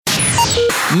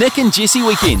Nick and Jesse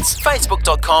Weekends.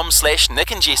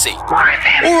 Facebook.com/Nick and Jesse. All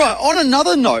right, on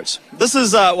another note, this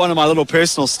is one of my little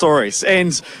personal stories,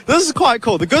 and this is quite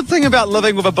cool. The good thing about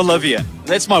living with a Bolivian,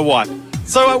 that's my wife.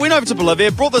 So I went over to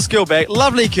Bolivia, brought this girl back,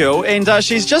 lovely girl, and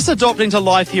she's just adopting to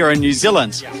life here in New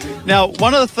Zealand. Now,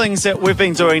 one of the things that we've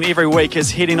been doing every week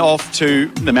is heading off to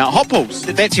the Mount Hot Pools.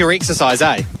 That's your exercise,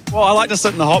 eh? Well, I like to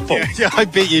sit in the hot pool. Yeah, I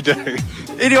bet you do.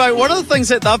 Anyway, one of the things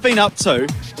that they've been up to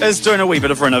is doing a wee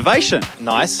bit of renovation.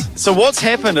 Nice. So what's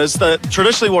happened is that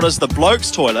traditionally what is the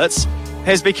blokes' toilets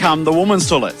has become the women's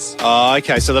toilets. Oh,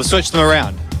 okay, so they've switched them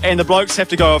around. And the blokes have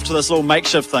to go off to this little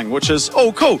makeshift thing, which is,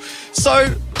 cool. So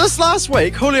this last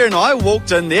week, Julia and I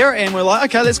walked in there and we're like,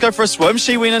 okay, let's go for a swim.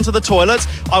 She went into the toilets.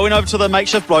 I went over to the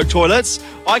makeshift bloke toilets.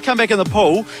 I come back in the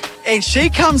pool and she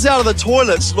comes out of the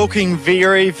toilets looking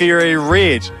very, very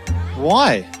red.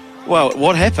 Why? Well,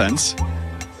 what happened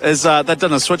is they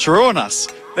done a switcheroo on us.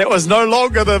 That was no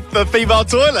longer the female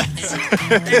toilet.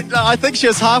 And, I think she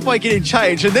was halfway getting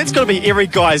changed, and that's got to be every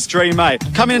guy's dream, mate.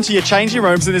 Coming into your changing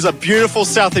rooms and there's a beautiful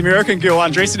South American girl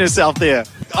undressing herself there.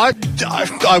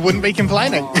 I wouldn't be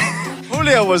complaining.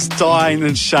 Julia was dying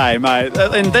in shame, mate.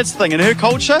 And that's the thing. In her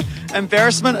culture,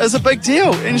 embarrassment is a big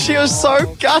deal. And she was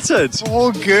so gutted.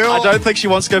 Poor girl. I don't think she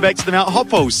wants to go back to the Mount Hot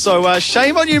Pools. So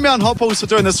shame on you, Mount Hot Pools, for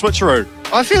doing the switcheroo.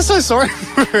 I feel so sorry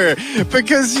for her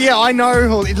because, I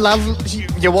know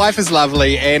your wife is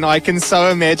lovely and I can so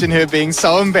imagine her being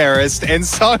so embarrassed and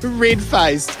so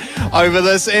red-faced over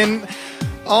this. And,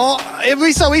 it'd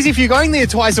be so easy for you going there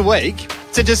twice a week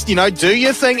to just, do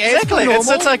your thing. Exactly.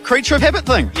 It's a creature of habit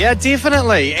thing. Yeah,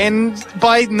 definitely. And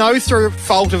by no through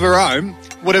fault of her own,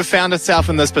 would have found herself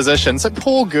in this position. So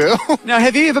poor girl. Now,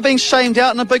 have you ever been shamed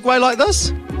out in a big way like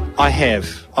this? I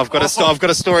have. I've got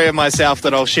a story of myself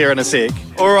that I'll share in a sec.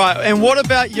 All right, and what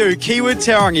about you, Keyword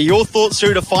Tauranga? Your thoughts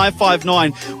through to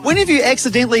 559. When have you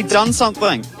accidentally done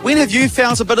something? When have you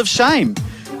found a bit of shame?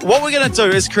 What we're going to do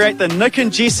is create the Nick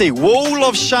and Jesse wall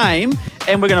of shame,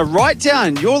 and we're going to write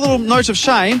down your little note of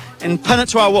shame and pin it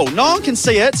to our wall. No one can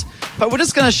see it, but we're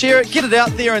just going to share it, get it out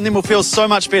there, and then we'll feel so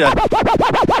much better.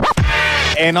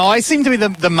 And I seem to be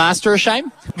the master of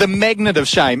shame, the magnet of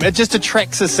shame. It just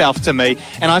attracts itself to me.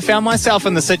 And I found myself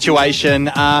in the situation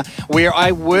where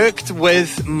I worked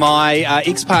with my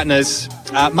ex-partner's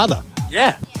mother.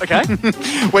 Yeah, okay.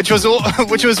 which was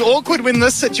awkward when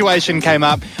this situation came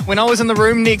up. When I was in the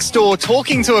room next door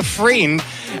talking to a friend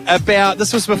about,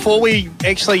 this was before we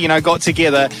actually, got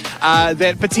together,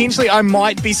 that potentially I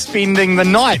might be spending the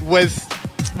night with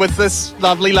this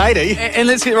lovely lady. And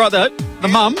let's get right there. The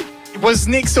mum was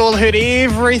next door, heard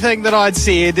everything that I'd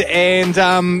said,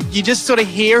 and you just sort of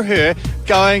hear her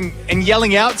going and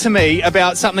yelling out to me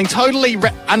about something totally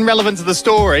unrelevant to the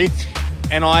story,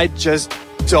 and I just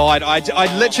died.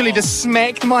 I literally just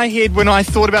smacked my head when I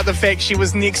thought about the fact she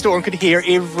was next door and could hear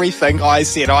everything I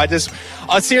said. I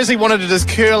seriously wanted to just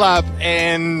curl up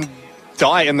and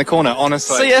die in the corner,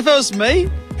 honestly. See, if it was me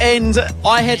and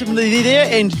I had to be there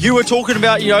and you were talking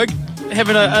about,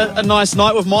 having a nice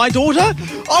night with my daughter,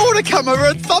 I would have come over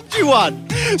and thumped you one.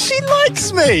 She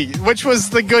likes me, which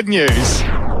was the good news.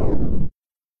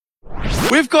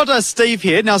 We've got Steve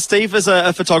here. Now, Steve is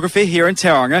a photographer here in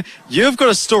Tauranga. You've got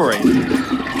a story.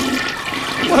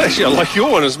 Well, actually, I like your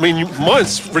one.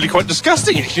 Mine's really quite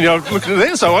disgusting, actually. I've looked at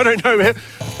that, so I don't know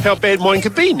how bad mine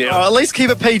could be now. At least keep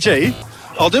it PG.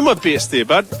 I'll do my best there,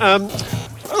 bud. That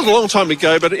was a long time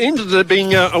ago, but it ended up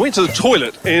being... I went to the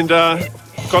toilet and...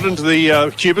 got into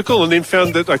the cubicle and then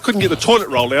found that I couldn't get the toilet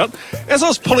roll out. As I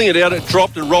was pulling it out, it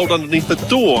dropped and rolled underneath the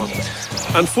door.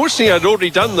 Unfortunately, I'd already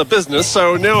done the business,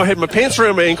 so now I had my pants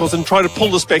around my ankles and tried to pull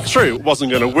this back through. It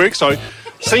wasn't going to work, so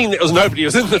seeing that nobody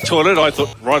was in the toilet, I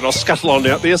thought, right, I'll scuttle on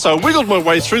out there. So I wiggled my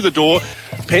way through the door,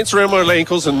 pants around my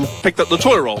ankles, and picked up the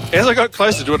toilet roll. As I got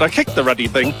closer to it, I kicked the ruddy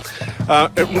thing.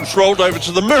 It rolled over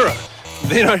to the mirror.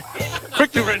 Then I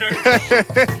quickly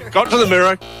got to the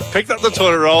mirror, picked up the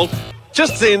toilet roll.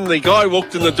 Just then, the guy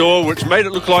walked in the door, which made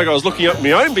it look like I was looking up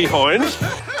my own behind.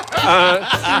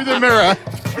 Through the mirror.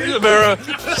 Through the mirror.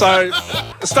 So,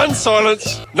 stunned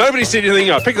silence. Nobody said anything.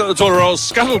 I picked up the toilet roll,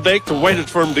 scuttled back and waited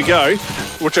for him to go,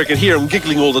 which I could hear him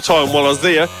giggling all the time while I was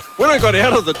there. When I got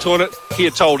out of the toilet, he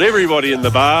had told everybody in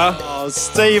the bar. Oh,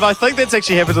 Steve, I think that's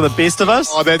actually happened to the best of us.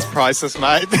 Oh, that's priceless,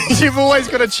 mate. You've always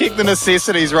got to check the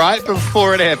necessities, right,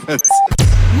 before it happens.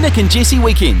 Nick and Jesse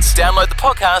Weekends. Download the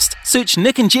podcast, search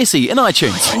Nick and Jesse in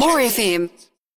iTunes. More FM.